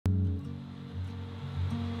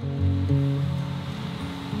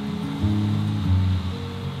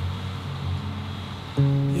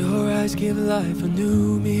eyes give life a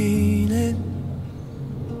new meaning.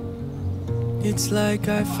 It's like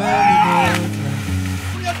I found an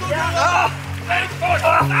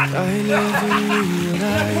I never knew what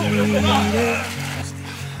I needed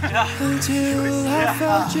until I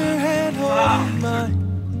felt your hand holding mine.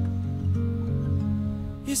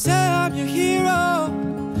 You say I'm your hero,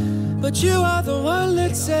 but you are the one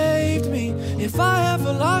that saved me. If I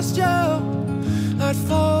ever lost you, I'd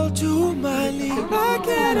fall to my knees. I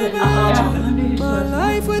can't imagine my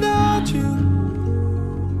life without you.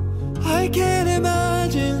 I can't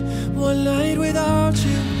imagine one night without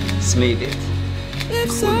you. Smidigt.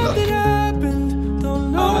 If something happened,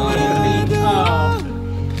 don't know what I'd do.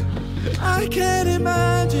 I can't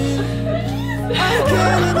imagine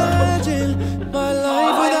my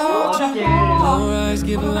life without you. Your eyes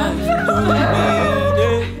give life a new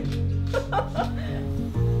meaning.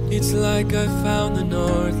 It's like I found the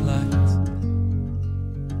North Lights.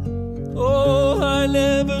 Oh, I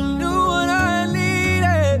never knew what I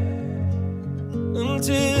needed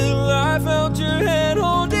until I felt your hand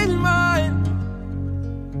holding mine.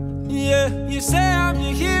 Yeah, you say I'm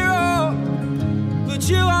your hero, but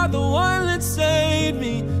you are the one that saved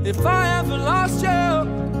me. If I ever lost you,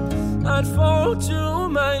 I'd fall to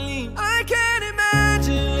my knees. I can't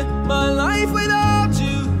imagine my life without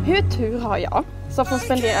you. Hur tur har jag som får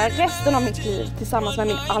spendera resten av mitt liv tillsammans med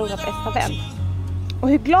min allra bästa vän. Och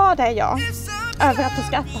hur glad är jag över att få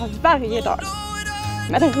skratta varje dag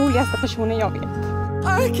med den roligaste personen jag vet. I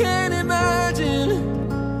can't imagine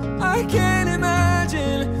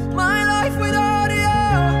my life without you.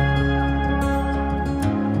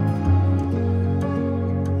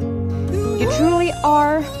 You truly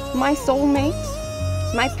are my soulmate,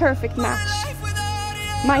 my perfect match,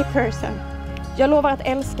 my person. Jag lovar att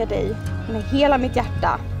älska dig med hela mitt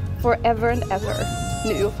hjärta, forever and ever,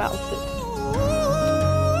 nu och för alltid.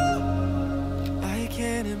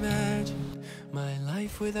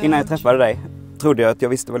 Innan jag träffade dig trodde jag att jag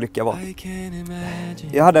visste vad lycka var.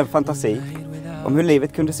 Jag hade en fantasi om hur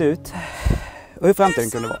livet kunde se ut och hur framtiden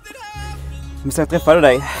kunde vara. Men sen jag träffade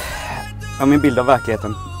dig har min bild av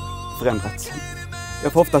verkligheten förändrats.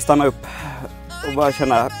 Jag får ofta stanna upp och bara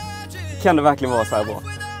känna, kan det verkligen vara så här bra?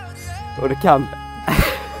 Och det kan.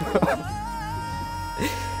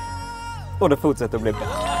 Och det fortsätter att bli bra.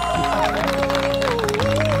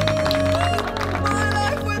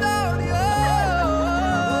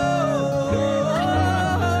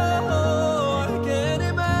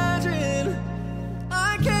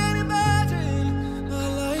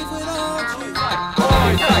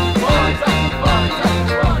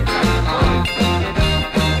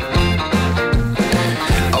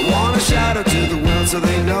 So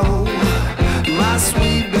they know my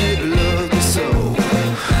sweet baby loves me so.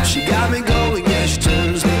 She got me going, yeah, she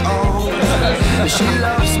turns me on. She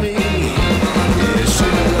loves me, yeah, she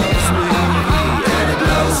loves me, and it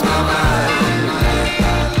blows my mind.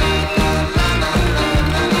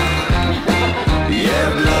 Yeah,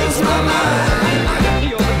 it blows my mind.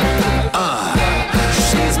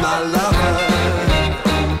 She's my lover.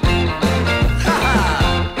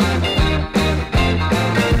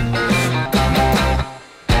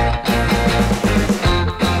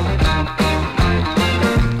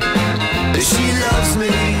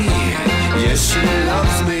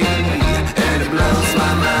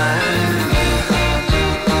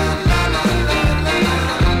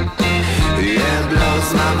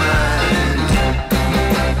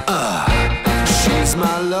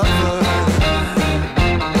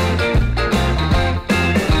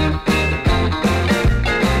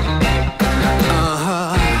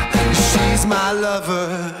 My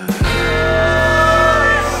lover.